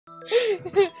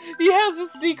He has a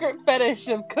secret fetish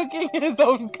of cooking his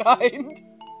own kind.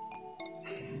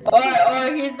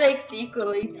 Or he's like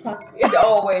secretly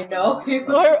oh wait, no.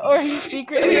 Or he's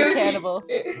secretly a cannibal.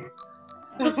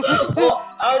 Well,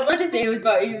 I was about to say he was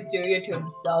doing it to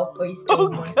himself, but he's still Oh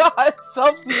god,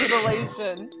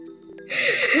 self-mutilation.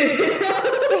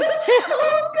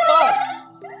 Oh god!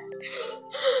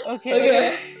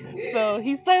 Okay. So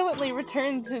he silently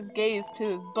returns his gaze to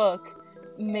his book.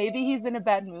 Maybe he's in a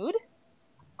bad mood?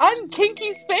 I'm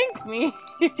Kinky Spank Me,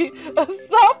 a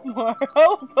sophomore.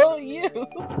 How about you?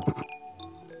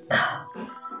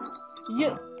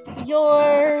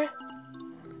 You're...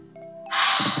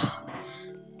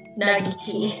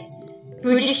 Nagiki.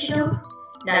 Fujishu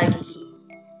Nagiki.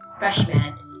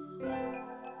 Freshman.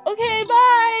 Okay,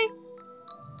 bye!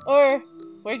 Or,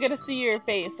 we're gonna see your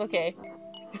face, okay.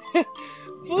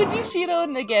 Fujishiro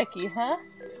Nageki, huh?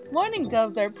 Mourning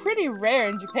doves are pretty rare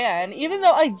in Japan, even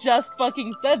though I just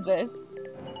fucking said this.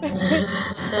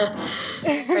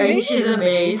 She's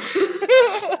amazed.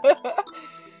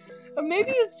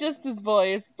 Maybe it's just his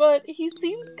voice, but he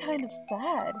seems kind of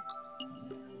sad.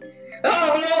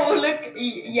 Oh no, look,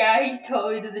 yeah, he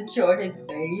totally doesn't show his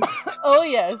face. Oh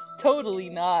yes, totally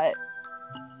not.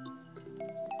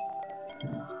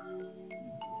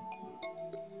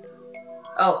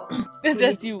 Oh,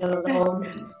 That's you.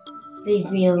 Alone.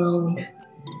 Leave me alone.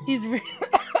 He's He's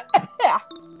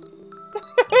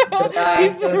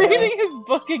reading his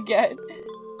book again.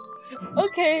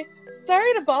 Okay,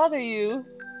 sorry to bother you.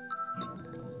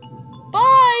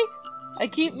 Bye! I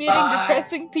keep meeting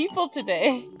depressing people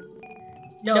today.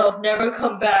 No, never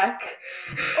come back.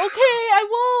 Okay, I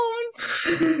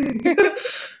won't!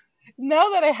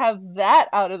 Now that I have that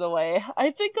out of the way,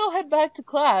 I think I'll head back to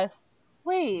class.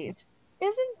 Wait,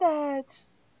 isn't that...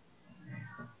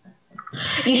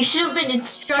 You should have been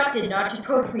instructed not to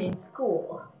approach me in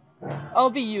school. I'll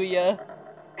be Yuya.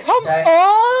 Come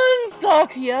on,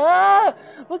 Sakuya!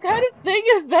 What kind of thing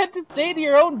is that to say to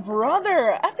your own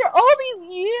brother after all these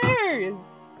years?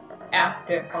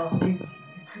 After all these years.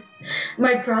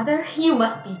 My brother? You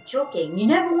must be joking. You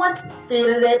never once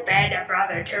been a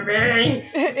brother to me.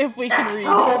 If we can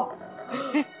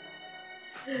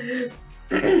read.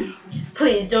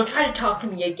 Please, don't try to talk to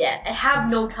me again. I have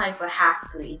no time for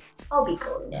half-breeds. I'll be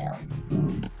going now.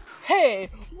 Hey,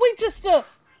 wait just a...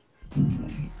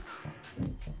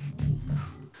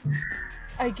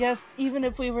 I guess even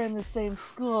if we were in the same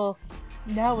school,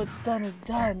 now what's done is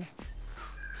done.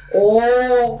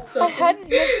 Oh, I hadn't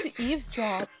meant to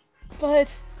eavesdrop, but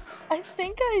I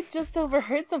think I just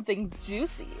overheard something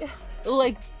juicy.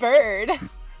 Like bird.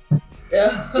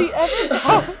 The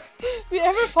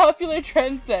ever popular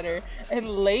trendsetter and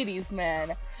ladies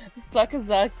man,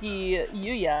 Sakazaki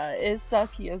Yuya, is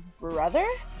Sakuya's brother?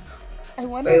 I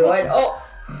wonder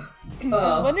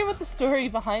I wonder what the story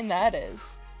behind that is.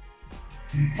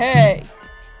 Hey!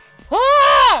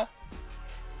 Ah!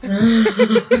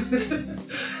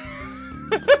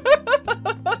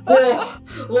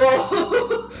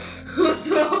 Whoa! What's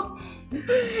wrong?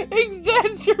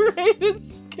 Exaggerated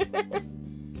scare.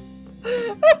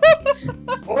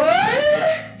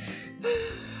 What?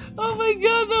 Oh my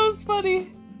god, that was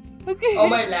funny. Okay. Oh,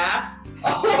 my laugh?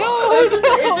 Oh, no, is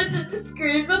it the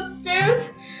screams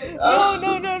upstairs?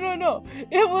 No.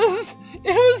 It was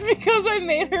because I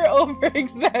made her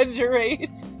over-exaggerate.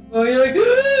 Oh, you're like...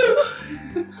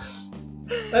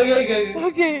 Okay.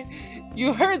 Okay,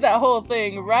 you heard that whole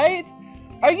thing, right?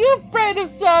 Are you afraid of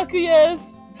Sakuya's?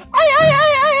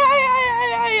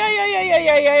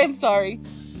 I'm sorry.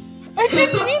 I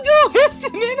didn't mean to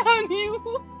listen in on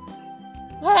you.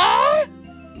 Ah?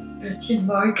 Question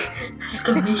mark.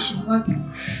 Exclamation mark.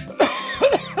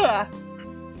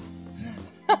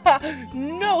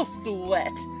 No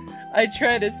sweat. I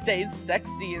try to stay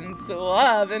sexy and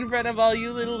suave in front of all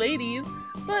you little ladies,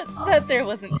 but that there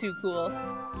wasn't too cool.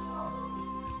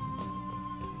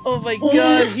 Oh my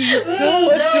god, he's so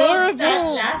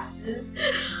adorable! He's so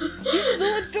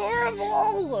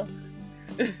adorable!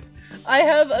 I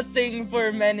have a thing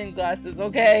for men in glasses,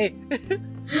 okay?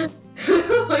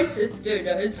 My sister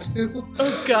does too.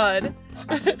 Oh god.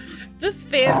 This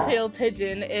fantail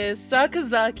pigeon is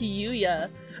Sakazaki Yuya,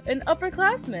 an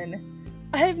upperclassman.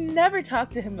 I have never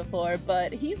talked to him before,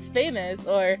 but he's famous,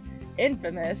 or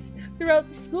infamous, throughout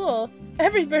the school.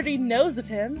 Everybody knows of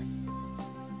him.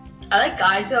 I like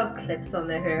guys who have clips on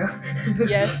their hair.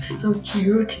 Yes. So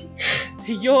cute.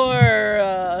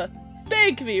 You're,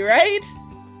 Spank Me, right?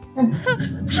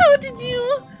 How did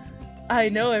you? I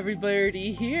know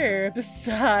everybody here.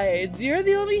 Besides, you're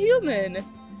the only human.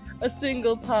 A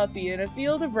single poppy in a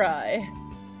field of rye.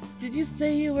 Did you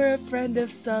say you were a friend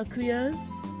of Sakuya's?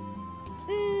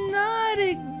 Not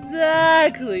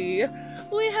exactly.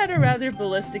 We had a rather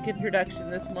ballistic introduction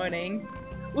this morning.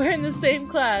 We're in the same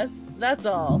class, that's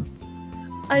all.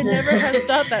 I never had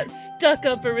thought that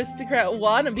stuck-up aristocrat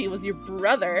wannabe was your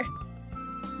brother.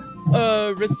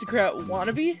 Aristocrat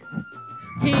wannabe?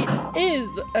 He is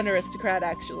an aristocrat,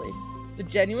 actually. The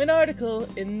genuine article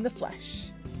in the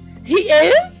flesh. He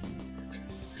is?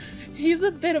 He's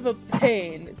a bit of a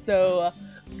pain, so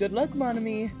good luck,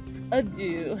 Monami.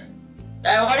 Adieu.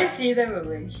 I want to see the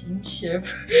relationship.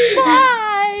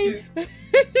 Bye!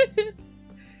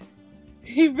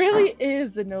 He really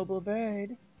is a noble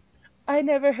bird. I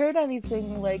never heard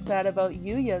anything like that about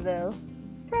Yuya, though.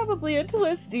 Probably a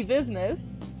twisty business.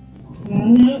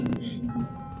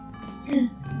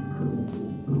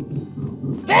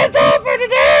 That's all for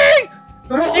today!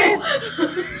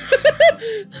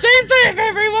 Stay safe,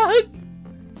 everyone!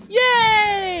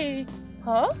 Yay!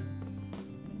 Huh?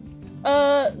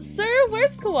 Sir,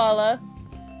 where's Koala?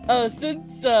 Oh, since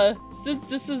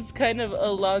this is kind of a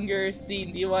longer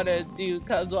scene, do you want to do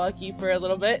Kazuaki for a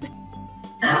little bit?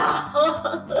 Your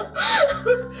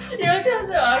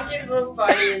Kazuaki is so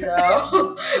funny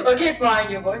though. Okay, fine,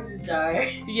 your voice is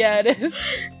tired. Yeah, it is.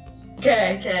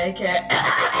 Okay.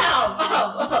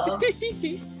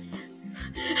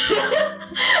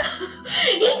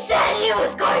 He said he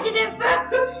was going to the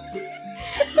infirmary.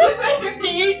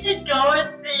 You should go and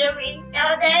see if he's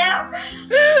still there.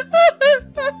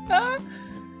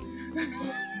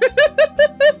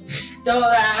 Don't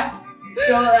laugh.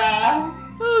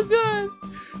 Oh god.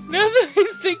 Now that I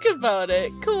think about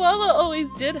it, Koala always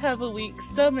did have a weak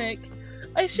stomach.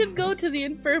 I should go to the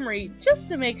infirmary just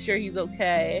to make sure he's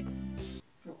okay.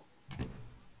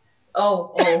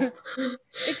 Oh.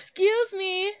 Excuse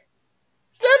me.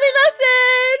 Sunny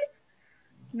lesson!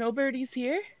 No birdies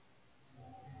here?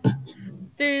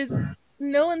 There's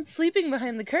no one sleeping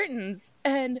behind the curtains,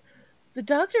 and the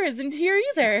doctor isn't here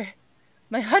either.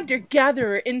 My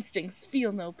hunter-gatherer instincts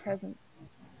feel no presence.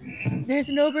 There's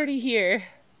nobody here.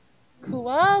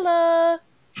 Koala!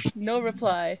 No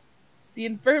reply. The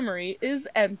infirmary is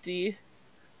empty.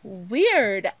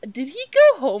 Weird. Did he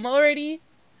go home already?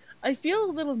 I feel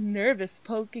a little nervous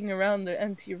poking around the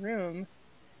empty room.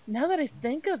 Now that I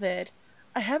think of it,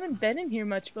 I haven't been in here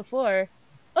much before.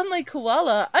 Unlike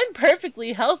Koala, I'm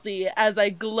perfectly healthy as I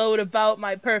gloat about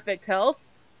my perfect health.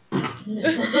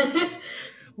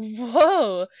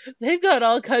 Whoa, they've got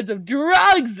all kinds of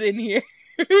drugs in here.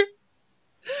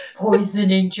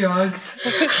 Poisoning drugs.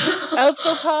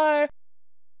 Alpha.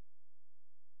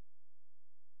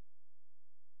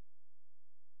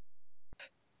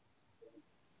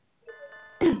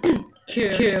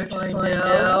 Can't find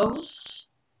out.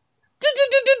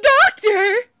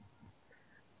 Doctor!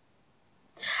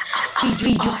 I'll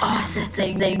feed you awesome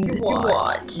things if you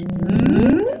want.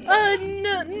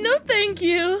 No thank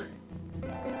you.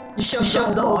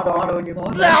 Shove the whole bottle in your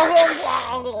mouth.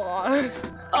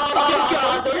 Oh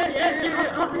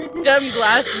god. Dumb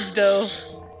glasses, though.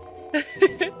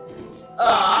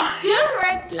 He has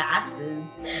red glasses.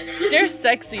 They're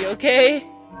sexy, okay?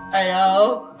 I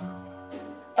know.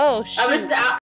 Oh, shoot.